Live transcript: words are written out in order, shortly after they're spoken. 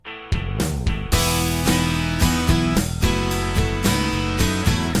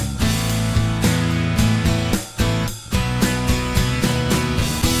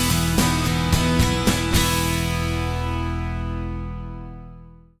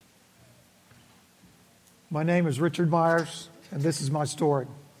My name is Richard Myers, and this is my story.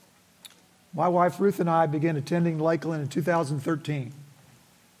 My wife Ruth and I began attending Lakeland in 2013.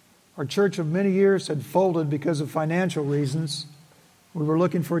 Our church of many years had folded because of financial reasons. We were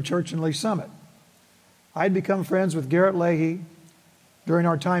looking for a church in Lee Summit. I had become friends with Garrett Leahy during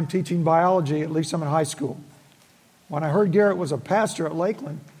our time teaching biology at Lee Summit High School. When I heard Garrett was a pastor at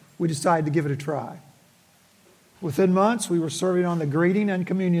Lakeland, we decided to give it a try. Within months, we were serving on the greeting and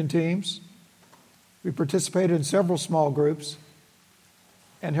communion teams. We participated in several small groups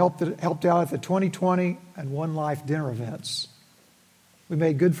and helped out at the 2020 and One Life dinner events. We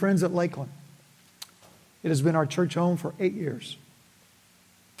made good friends at Lakeland. It has been our church home for 8 years.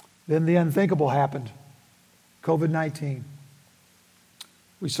 Then the unthinkable happened, COVID-19.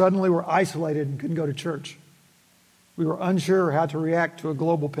 We suddenly were isolated and couldn't go to church. We were unsure how to react to a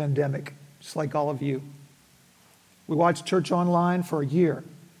global pandemic, just like all of you. We watched church online for a year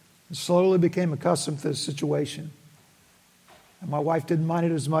and slowly became accustomed to the situation. And my wife didn't mind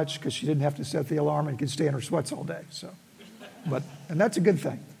it as much because she didn't have to set the alarm and could stay in her sweats all day. And that's a good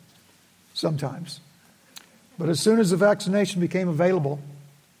thing, sometimes. But as soon as the vaccination became available,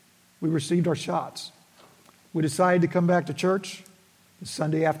 we received our shots. We decided to come back to church the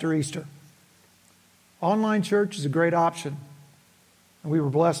Sunday after Easter. Online church is a great option, and we were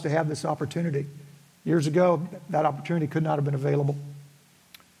blessed to have this opportunity. Years ago, that opportunity could not have been available.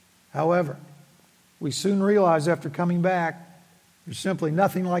 However, we soon realized after coming back, there's simply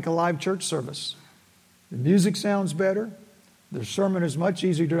nothing like a live church service. The music sounds better. The sermon is much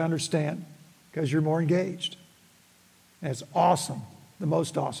easier to understand because you're more engaged. And it's awesome, the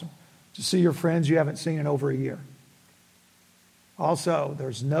most awesome, to see your friends you haven't seen in over a year. Also,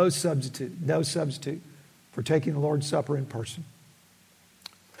 there's no substitute for taking the Lord's Supper in person.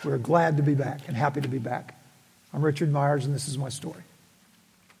 We're glad to be back and happy to be back. I'm Richard Myers, and this is my story.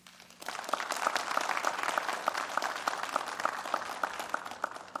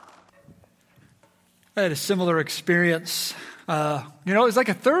 I had a similar experience. It was like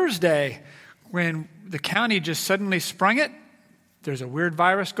a Thursday when the county just suddenly sprung it. There's a weird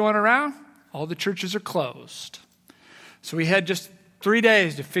virus going around. All the churches are closed. So we had just 3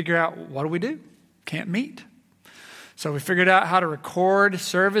 days to figure out, what do we do? Can't meet. So we figured out how to record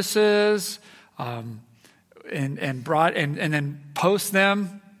services and then post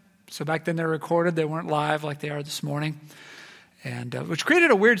them. So back then they were recorded. They weren't live like they are this morning. And which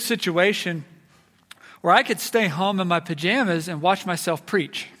created a weird situation where I could stay home in my pajamas and watch myself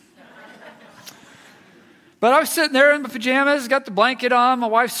preach. But I was sitting there in my pajamas, got the blanket on, my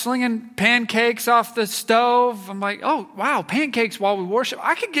wife's slinging pancakes off the stove. I'm like, oh, wow, pancakes while we worship.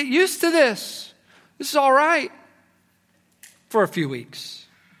 I could get used to this. This is all right. For a few weeks.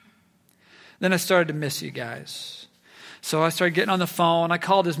 Then I started to miss you guys. So I started getting on the phone. I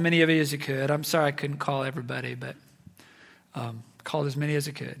called as many of you as I could. I'm sorry I couldn't call everybody, but called as many as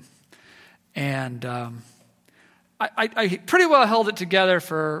I could. And I pretty well held it together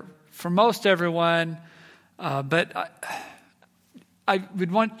for most everyone, but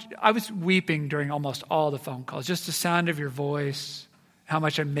I was weeping during almost all the phone calls. Just the sound of your voice, how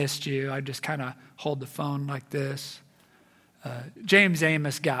much I missed you. I just kind of hold the phone like this. James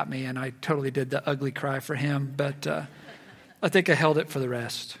Amos got me, and I totally did the ugly cry for him, but I think I held it for the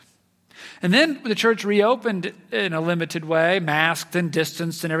rest. And then the church reopened in a limited way, masked and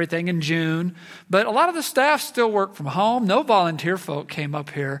distanced and everything in June. But a lot of the staff still worked from home. No volunteer folk came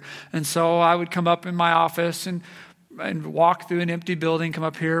up here. And so I would come up in my office and walk through an empty building, come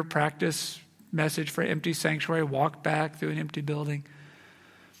up here, practice message for empty sanctuary, walk back through an empty building.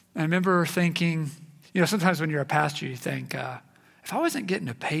 And I remember thinking, sometimes when you're a pastor, you think, if I wasn't getting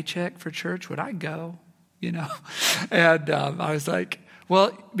a paycheck for church, would I go? And I was like,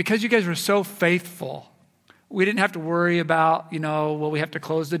 well, because you guys were so faithful, we didn't have to worry about, we have to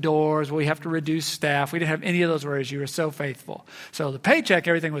close the doors, we have to reduce staff. We didn't have any of those worries. You were so faithful. So the paycheck,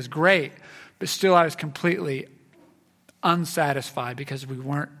 everything was great, but still I was completely unsatisfied because we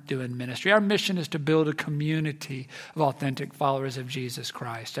weren't doing ministry. Our mission is to build a community of authentic followers of Jesus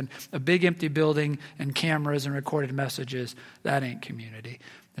Christ. And a big empty building and cameras and recorded messages, that ain't community.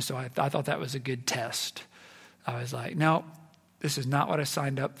 And so I thought that was a good test. I was like, no, this is not what I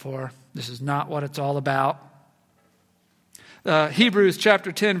signed up for. This is not what it's all about. Hebrews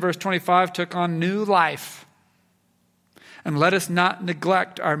chapter 10, verse 25 took on new life. And let us not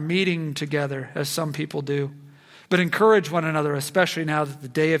neglect our meeting together as some people do, but encourage one another, especially now that the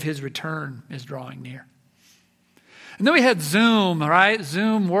day of his return is drawing near. And then we had Zoom, right?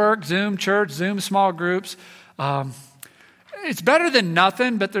 Zoom work, Zoom church, Zoom small groups. it's better than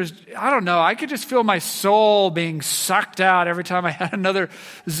nothing, but I don't know, I could just feel my soul being sucked out every time I had another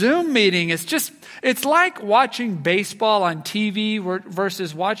Zoom meeting. It's like watching baseball on TV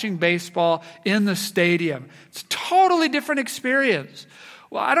versus watching baseball in the stadium. It's a totally different experience.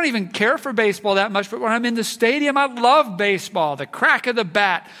 Well, I don't even care for baseball that much, but when I'm in the stadium, I love baseball. The crack of the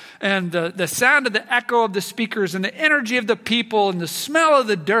bat and the sound of the echo of the speakers and the energy of the people and the smell of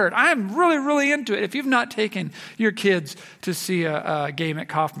the dirt. I'm really, really into it. If you've not taken your kids to see a game at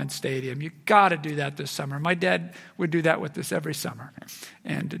Kauffman Stadium, you got to do that this summer. My dad would do that with us every summer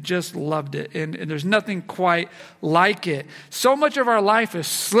and just loved it. And there's nothing quite like it. So much of our life is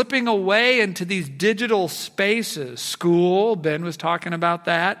slipping away into these digital spaces. School, Ben was talking about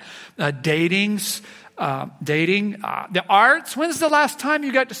that. Dating, the arts. When's the last time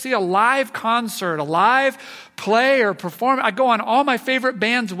you got to see a live concert, a live play or performance? I go on all my favorite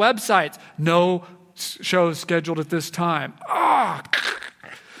bands' websites. No shows scheduled at this time.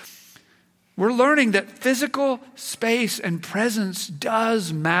 We're learning that physical space and presence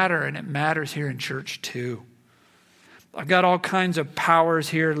does matter, and it matters here in church too. I've got all kinds of powers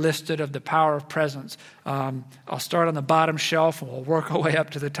here listed of the power of presence. I'll start on the bottom shelf and we'll work our way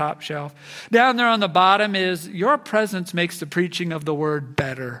up to the top shelf. Down there on the bottom is your presence makes the preaching of the word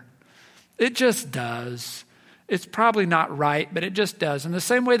better. It just does. It's probably not right, but it just does. In the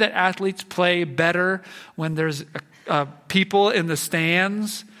same way that athletes play better when there's people in the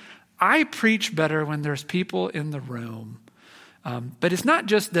stands, I preach better when there's people in the room. But it's not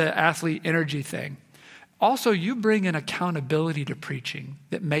just the athlete energy thing. Also, you bring an accountability to preaching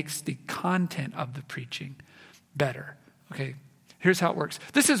that makes the content of the preaching better. Okay, here's how it works.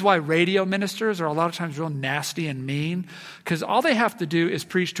 This is why radio ministers are a lot of times real nasty and mean, because all they have to do is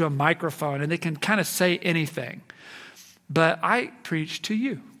preach to a microphone and they can kind of say anything. But I preach to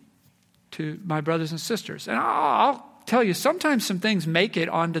you, to my brothers and sisters. And I'll tell you, sometimes some things make it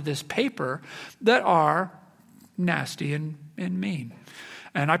onto this paper that are nasty and mean.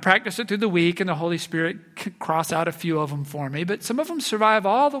 And I practice it through the week, and the Holy Spirit can cross out a few of them for me. But some of them survive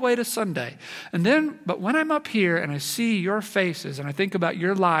all the way to Sunday. But when I'm up here and I see your faces and I think about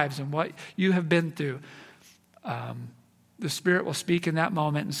your lives and what you have been through, the Spirit will speak in that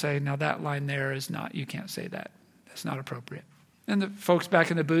moment and say, now that line there is not, you can't say that. That's not appropriate. And the folks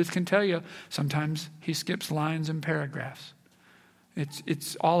back in the booth can tell you, sometimes he skips lines and paragraphs.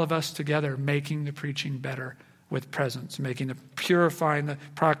 It's all of us together making the preaching better with presence, purifying the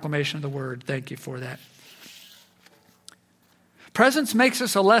proclamation of the word. Thank you for that. Presence makes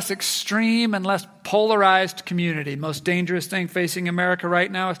us a less extreme and less polarized community. Most dangerous thing facing America right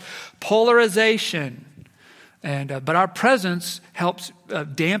now is polarization. But our presence helps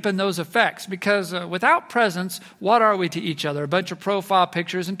dampen those effects, because without presence, what are we to each other? A bunch of profile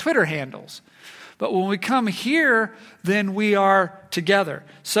pictures and Twitter handles. But when we come here, then we are together.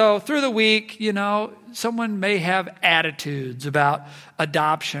 So through the week, someone may have attitudes about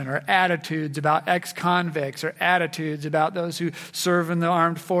adoption, or attitudes about ex-convicts, or attitudes about those who serve in the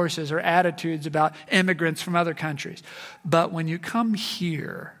armed forces, or attitudes about immigrants from other countries. But when you come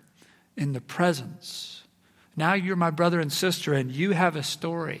here in the presence, now you're my brother and sister, and you have a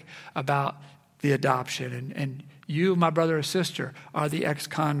story about the adoption, and you, my brother or sister, are the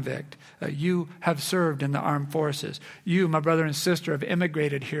ex-convict. You have served in the armed forces. You, my brother and sister, have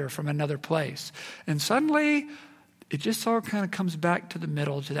immigrated here from another place. And suddenly, it just all kind of comes back to the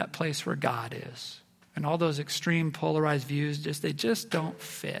middle, to that place where God is. And all those extreme polarized views, they just don't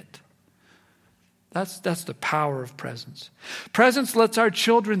fit. That's the power of presence. Presence lets our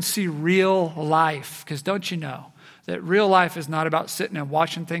children see real life, because don't you know that real life is not about sitting and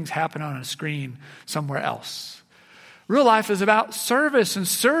watching things happen on a screen somewhere else. Real life is about service and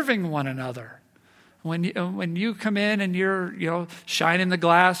serving one another. When you come in and you're shining the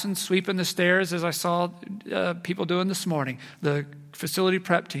glass and sweeping the stairs, as I saw people doing this morning, the facility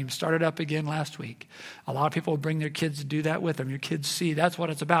prep team started up again last week. A lot of people will bring their kids to do that with them. Your kids see that's what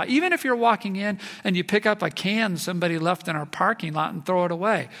it's about. Even if you're walking in and you pick up a can somebody left in our parking lot and throw it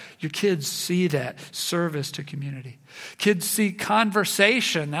away, your kids see that service to community. Kids see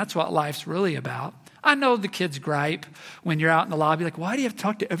conversation. That's what life's really about. I know the kids gripe when you're out in the lobby, like, why do you have to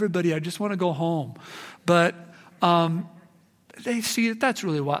talk to everybody? I just want to go home. But they see that that's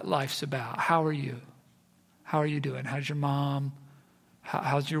really what life's about. How are you? How are you doing? How's your mom?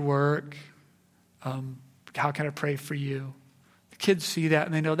 How's your work? How can I pray for you? The kids see that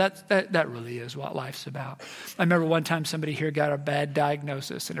and they know that really is what life's about. I remember one time somebody here got a bad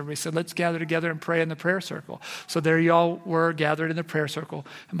diagnosis and everybody said, let's gather together and pray in the prayer circle. So there you all were gathered in the prayer circle.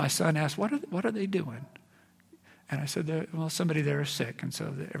 And my son asked, what are they doing? And I said, somebody there is sick. And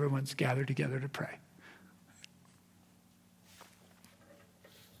so everyone's gathered together to pray.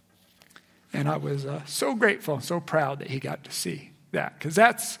 And I was so grateful and so proud that he got to see that, because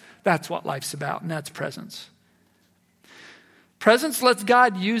that's what life's about, and that's presence. Presence lets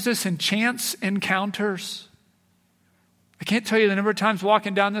God use us in chance encounters. I can't tell you the number of times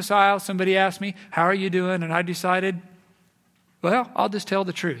walking down this aisle, somebody asked me, how are you doing? And I decided, well, I'll just tell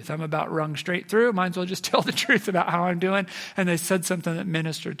the truth. I'm about rung straight through. Might as well just tell the truth about how I'm doing. And they said something that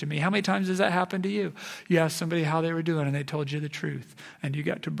ministered to me. How many times does that happen to you? You asked somebody how they were doing and they told you the truth. And you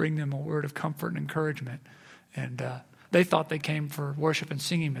got to bring them a word of comfort and encouragement. And they thought they came for worship and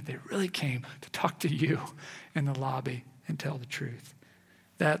singing, but they really came to talk to you in the lobby and tell the truth.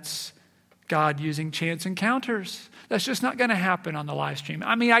 That's God using chance encounters. That's just not going to happen on the live stream.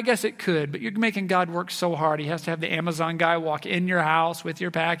 I mean, I guess it could, but you're making God work so hard. He has to have the Amazon guy walk in your house with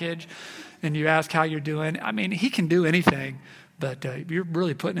your package, and you ask how you're doing. I mean, he can do anything, but you're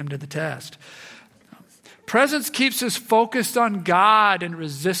really putting him to the test. Presence keeps us focused on God and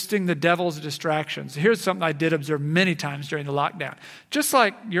resisting the devil's distractions. Here's something I did observe many times during the lockdown. Just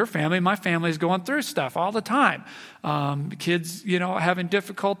like your family, my family is going through stuff all the time. Kids, having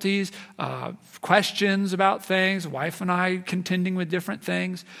difficulties, questions about things, wife and I contending with different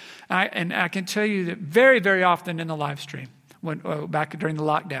things. And I can tell you that very, very often in the live stream, back during the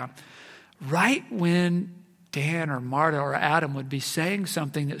lockdown, right when Dan or Marta or Adam would be saying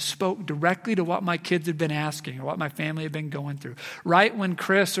something that spoke directly to what my kids had been asking or what my family had been going through. Right when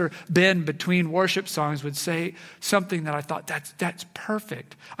Chris or Ben between worship songs would say something that I thought, that's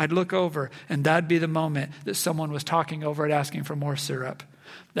perfect. I'd look over and that'd be the moment that someone was talking over it, asking for more syrup.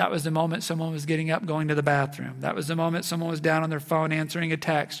 That was the moment someone was getting up, going to the bathroom. That was the moment someone was down on their phone answering a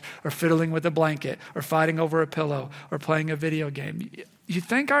text or fiddling with a blanket or fighting over a pillow or playing a video game. You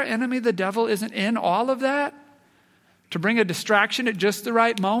think our enemy, the devil, isn't in all of that to bring a distraction at just the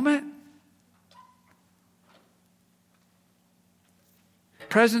right moment?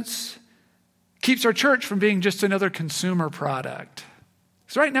 Presence keeps our church from being just another consumer product.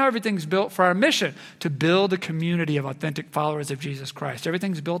 So right now everything's built for our mission to build a community of authentic followers of Jesus Christ.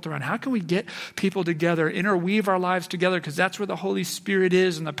 Everything's built around how can we get people together, interweave our lives together, because that's where the Holy Spirit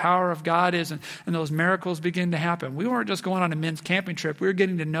is and the power of God is, and those miracles begin to happen. We weren't just going on a men's camping trip. We were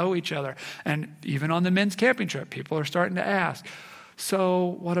getting to know each other. And even on the men's camping trip, people are starting to ask,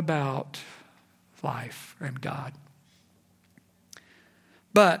 so what about life and God?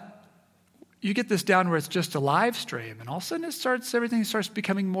 But you get this down where it's just a live stream, and all of a sudden everything starts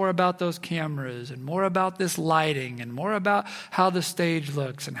becoming more about those cameras and more about this lighting and more about how the stage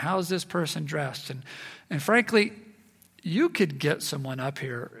looks and how's this person dressed. And frankly, you could get someone up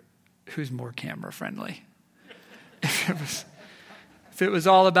here who's more camera friendly. If it was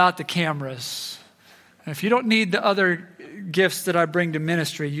all about the cameras. And if you don't need the other gifts that I bring to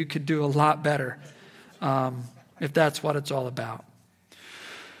ministry, you could do a lot better if that's what it's all about.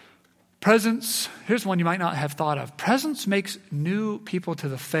 Presence, here's one you might not have thought of. Presence makes new people to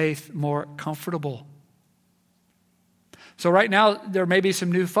the faith more comfortable. So right now, there may be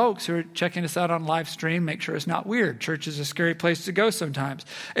some new folks who are checking us out on live stream. Make sure it's not weird. Church is a scary place to go sometimes.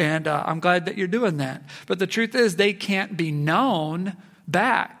 And I'm glad that you're doing that. But the truth is, they can't be known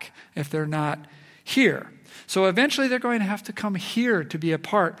back if they're not here. So eventually they're going to have to come here to be a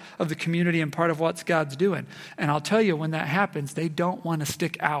part of the community and part of what God's doing. And I'll tell you, when that happens, they don't want to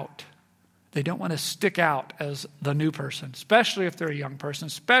stick out. They don't want to stick out as the new person, especially if they're a young person,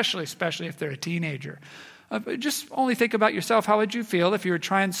 especially if they're a teenager. Just only think about yourself. How would you feel if you were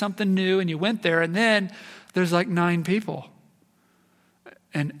trying something new and you went there and then there's like 9 people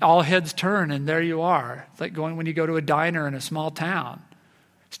and all heads turn and there you are. It's like going when you go to a diner in a small town.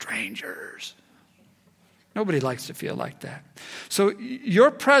 Strangers. Nobody likes to feel like that. So your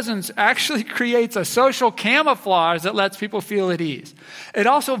presence actually creates a social camouflage that lets people feel at ease. It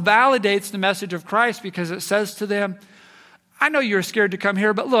also validates the message of Christ because it says to them, I know you're scared to come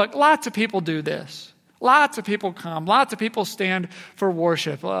here, but look, lots of people do this. Lots of people come. Lots of people stand for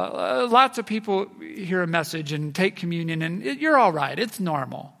worship. Lots of people hear a message and take communion, and you're all right. It's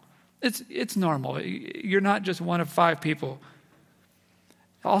normal. It's normal. You're not just one of 5 people.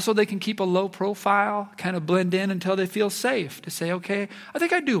 Also, they can keep a low profile, kind of blend in until they feel safe to say, okay, I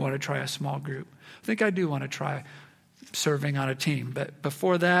think I do want to try a small group. I think I do want to try serving on a team. But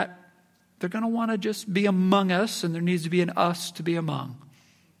before that, they're going to want to just be among us, and there needs to be an us to be among.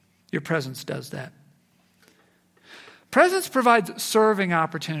 Your presence does that. Presence provides serving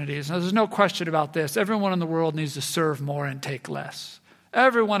opportunities. Now, there's no question about this. Everyone in the world needs to serve more and take less.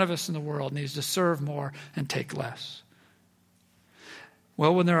 Every one of us in the world needs to serve more and take less.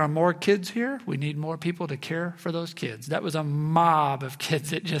 Well, when there are more kids here, we need more people to care for those kids. That was a mob of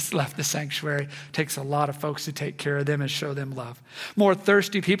kids that just left the sanctuary. It takes a lot of folks to take care of them and show them love. More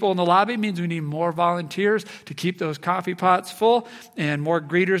thirsty people in the lobby means we need more volunteers to keep those coffee pots full and more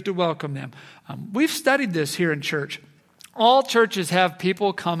greeters to welcome them. We've studied this here in church. All churches have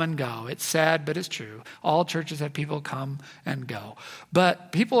people come and go. It's sad, but it's true. All churches have people come and go.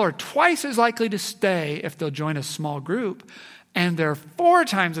 But people are twice as likely to stay if they'll join a small group. And they're 4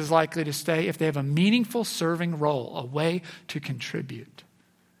 times as likely to stay if they have a meaningful serving role, a way to contribute.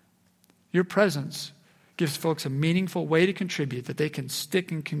 Your presence gives folks a meaningful way to contribute that they can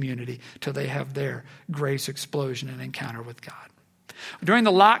stick in community till they have their grace explosion and encounter with God. During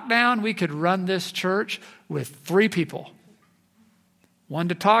the lockdown, we could run this church with 3 people. 1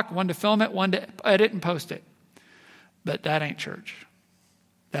 to talk, 1 to film it, 1 to edit and post it. But that ain't church.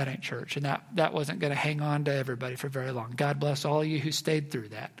 That ain't church. And that wasn't going to hang on to everybody for very long. God bless all of you who stayed through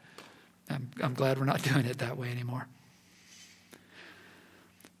that. I'm glad we're not doing it that way anymore.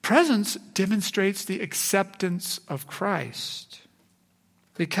 Presence demonstrates the acceptance of Christ.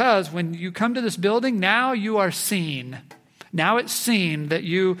 Because when you come to this building, now you are seen. Now it's seen that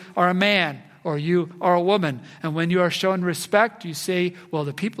you are a man or you are a woman. And when you are shown respect, you say, well,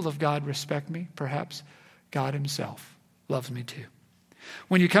 the people of God respect me. Perhaps God himself loves me too.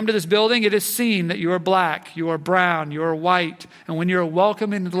 When you come to this building, it is seen that you are black, you are brown, you are white. And when you're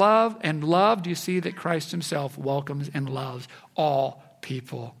welcomed and loved, you see that Christ himself welcomes and loves all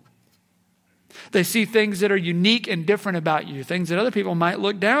people. They see things that are unique and different about you, things that other people might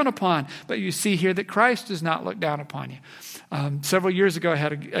look down upon, but you see here that Christ does not look down upon you. Several years ago, I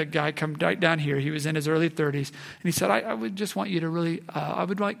had a guy come right down here. He was in his early 30s, and he said, I would just want you to I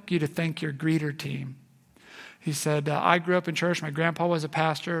would like you to thank your greeter team. He said, I grew up in church. My grandpa was a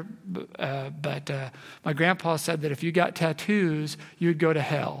pastor, but my grandpa said that if you got tattoos, you'd go to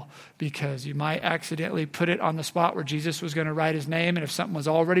hell because you might accidentally put it on the spot where Jesus was going to write his name, and if something was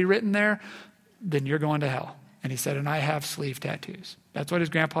already written there, then you're going to hell. And he said, and I have sleeve tattoos. That's what his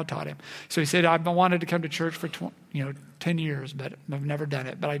grandpa taught him. So he said, I've wanted to come to church for 10 years, but I've never done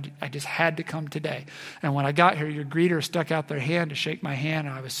it. But I just had to come today. And when I got here, your greeter stuck out their hand to shake my hand,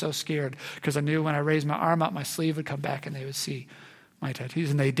 and I was so scared because I knew when I raised my arm up, my sleeve would come back and they would see my tattoos.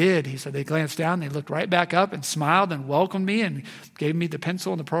 And they did. He said they glanced down, they looked right back up and smiled and welcomed me and gave me the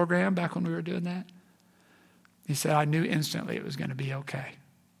pencil in the program back when we were doing that. He said, I knew instantly it was going to be okay.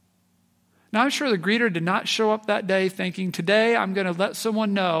 Now, I'm sure the greeter did not show up that day thinking, today I'm going to let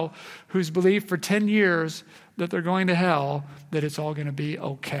someone know who's believed for 10 years that they're going to hell, that it's all going to be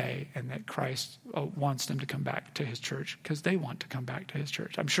okay and that Christ wants them to come back to his church because they want to come back to his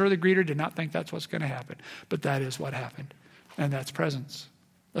church. I'm sure the greeter did not think that's what's going to happen, but that is what happened. And that's presence.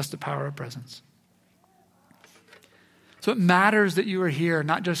 That's the power of presence. So it matters that you are here,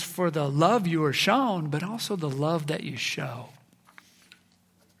 not just for the love you are shown, but also the love that you show.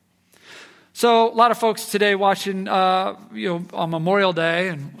 So a lot of folks today watching, on Memorial Day,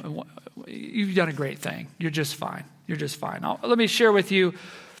 and you've done a great thing. You're just fine. You're just fine. Let me share with you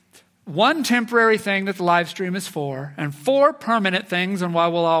 1 temporary thing that the live stream is for, and 4 permanent things on why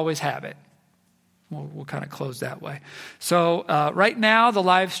we'll always have it. We'll kind of close that way. So right now, the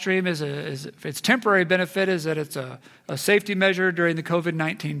live stream its temporary benefit is that it's a safety measure during the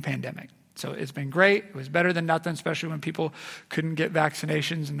COVID-19 pandemic. So it's been great. It was better than nothing, especially when people couldn't get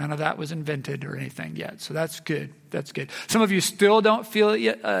vaccinations, and none of that was invented or anything yet. So that's good. That's good. Some of you still don't feel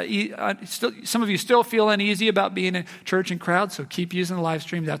some of you still feel uneasy about being in church and crowd. So keep using the live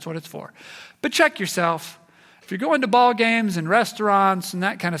stream. That's what it's for. But check yourself. If you're going to ball games and restaurants and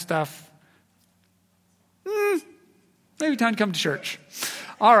that kind of stuff, maybe time to come to church.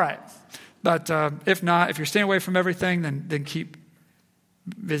 All right. But if not, if you're staying away from everything, then keep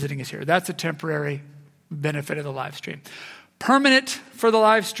visiting us here. That's a temporary benefit of the live stream. Permanent for the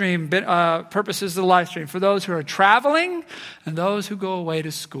live stream, purposes of the live stream, for those who are traveling and those who go away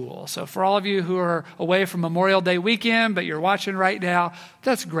to school. So for all of you who are away from Memorial Day weekend, but you're watching right now,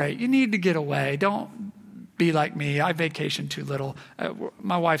 that's great. You need to get away. Don't be like me. I vacation too little.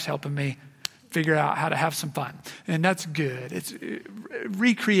 My wife's helping me figure out how to have some fun. And that's good. It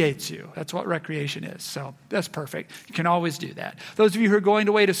recreates you. That's what recreation is. So that's perfect. You can always do that. Those of you who are going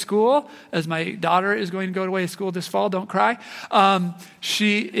away to school, as my daughter is going to go away to school this fall, don't cry.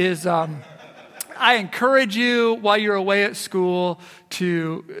 She is... I encourage you while you're away at school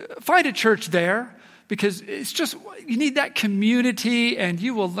to find a church there, because it's just, you need that community, and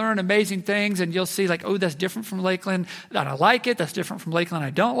you will learn amazing things, and you'll see like, oh, that's different from Lakeland, and I like it. That's different from Lakeland, I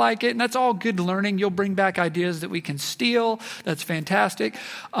don't like it. And that's all good learning. You'll bring back ideas that we can steal. That's fantastic.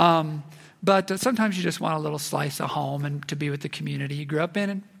 But sometimes you just want a little slice of home and to be with the community you grew up in,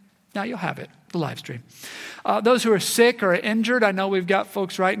 and now you'll have it, the live stream. Those who are sick or injured, I know we've got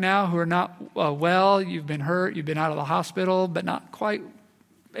folks right now who are not well. You've been hurt, you've been out of the hospital, but not quite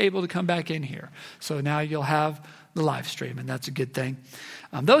able to come back in here. So now you'll have the live stream, and that's a good thing.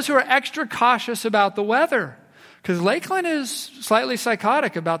 Those who are extra cautious about the weather, because Lakeland is slightly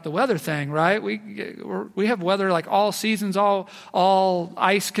psychotic about the weather thing, right? We have weather like all seasons, all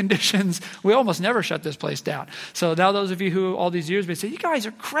ice conditions. We almost never shut this place down. So now those of you who all these years may say, you guys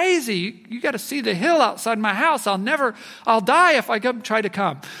are crazy. You got to see the hill outside my house. I'll die if I try to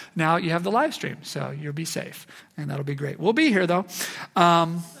come. Now you have the live stream, so you'll be safe, and that'll be great. We'll be here though.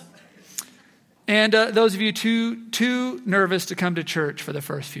 And those of you too nervous to come to church for the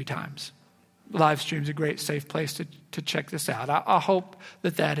first few times, live stream's a great, safe place to check this out. I hope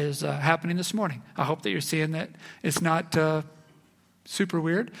that is happening this morning. I hope that you're seeing that it's not super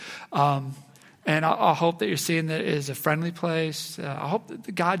weird. And I hope that you're seeing that it is a friendly place. I hope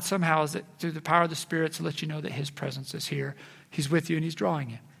that God somehow, through the power of the Spirit, to let you know that His presence is here. He's with you and He's drawing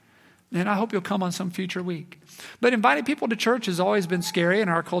you. And I hope you'll come on some future week. But inviting people to church has always been scary. In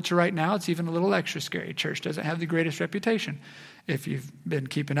our culture right now, it's even a little extra scary. Church doesn't have the greatest reputation, if you've been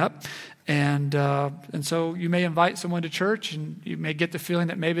keeping up. And so you may invite someone to church, and you may get the feeling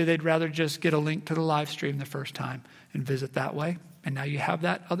that maybe they'd rather just get a link to the live stream the first time and visit that way. And now you have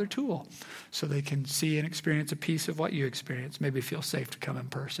that other tool, so they can see and experience a piece of what you experience, maybe feel safe to come in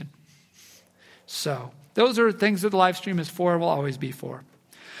person. So those are things that the live stream is for and will always be for.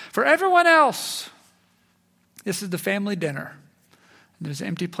 For everyone else, this is the family dinner. And there's an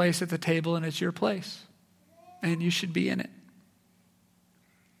empty place at the table, and it's your place. And you should be in it.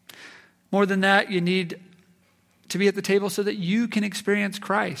 More than that, you need to be at the table so that you can experience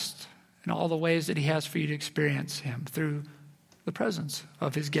Christ in all the ways that He has for you to experience Him through the presence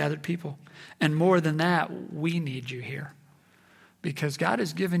of His gathered people. And more than that, we need you here. Because God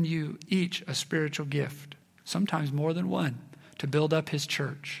has given you each a spiritual gift, sometimes more than one, to build up His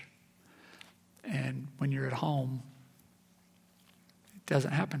church. And when you're at home, it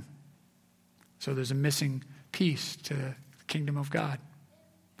doesn't happen. So there's a missing piece to the kingdom of God.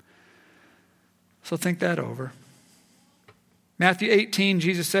 So think that over. Matthew 18,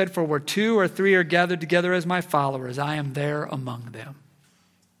 Jesus said, "For where 2 or 3 are gathered together as my followers, I am there among them."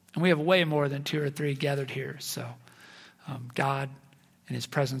 And we have way more than 2 or 3 gathered here. So God and His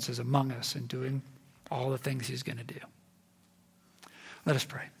presence is among us and doing all the things He's going to do. Let us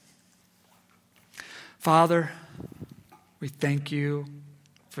pray. Father, we thank you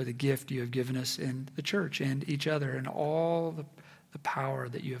for the gift you have given us in the church and each other, and all the power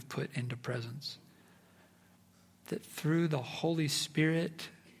that you have put into presence. That through the Holy Spirit,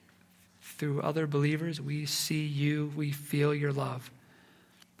 through other believers, we see you, we feel your love.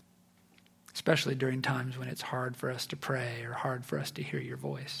 Especially during times when it's hard for us to pray or hard for us to hear your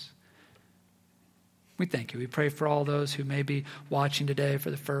voice. We thank you. We pray for all those who may be watching today for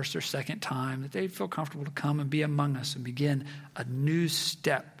the first or second time, that they feel comfortable to come and be among us and begin a new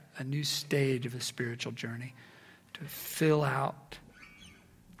step, a new stage of a spiritual journey, to fill out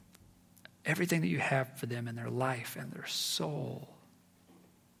everything that you have for them in their life and their soul.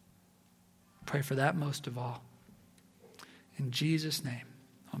 Pray for that most of all. In Jesus' name,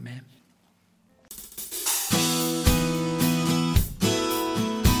 amen.